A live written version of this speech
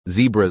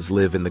Zebras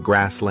live in the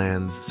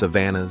grasslands,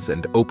 savannas,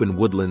 and open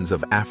woodlands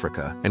of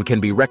Africa and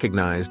can be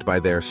recognized by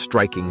their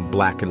striking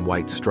black and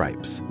white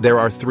stripes. There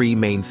are three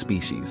main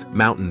species: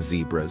 mountain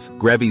zebras,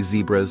 Grevy's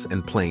zebras,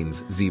 and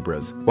plains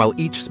zebras. While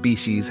each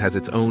species has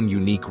its own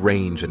unique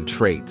range and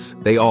traits,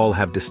 they all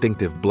have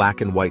distinctive black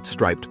and white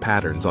striped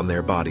patterns on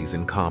their bodies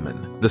in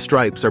common. The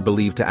stripes are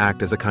believed to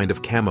act as a kind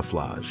of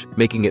camouflage,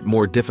 making it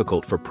more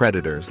difficult for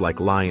predators like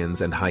lions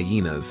and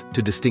hyenas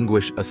to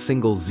distinguish a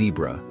single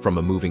zebra from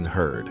a moving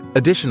herd.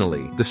 Additionally,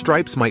 the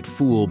stripes might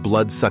fool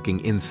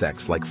blood-sucking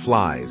insects like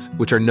flies,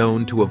 which are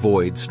known to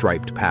avoid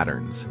striped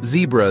patterns.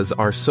 Zebras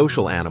are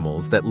social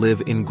animals that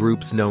live in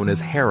groups known as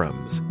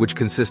harems, which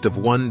consist of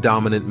one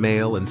dominant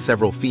male and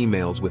several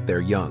females with their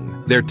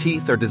young. Their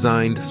teeth are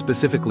designed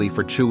specifically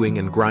for chewing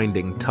and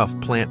grinding tough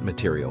plant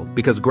material,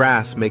 because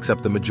grass makes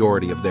up the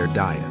majority of their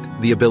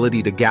diet. The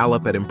ability to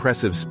gallop at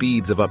impressive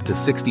speeds of up to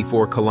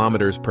 64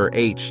 kilometers per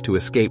h to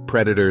escape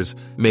predators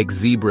makes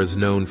zebras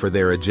known for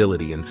their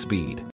agility and speed.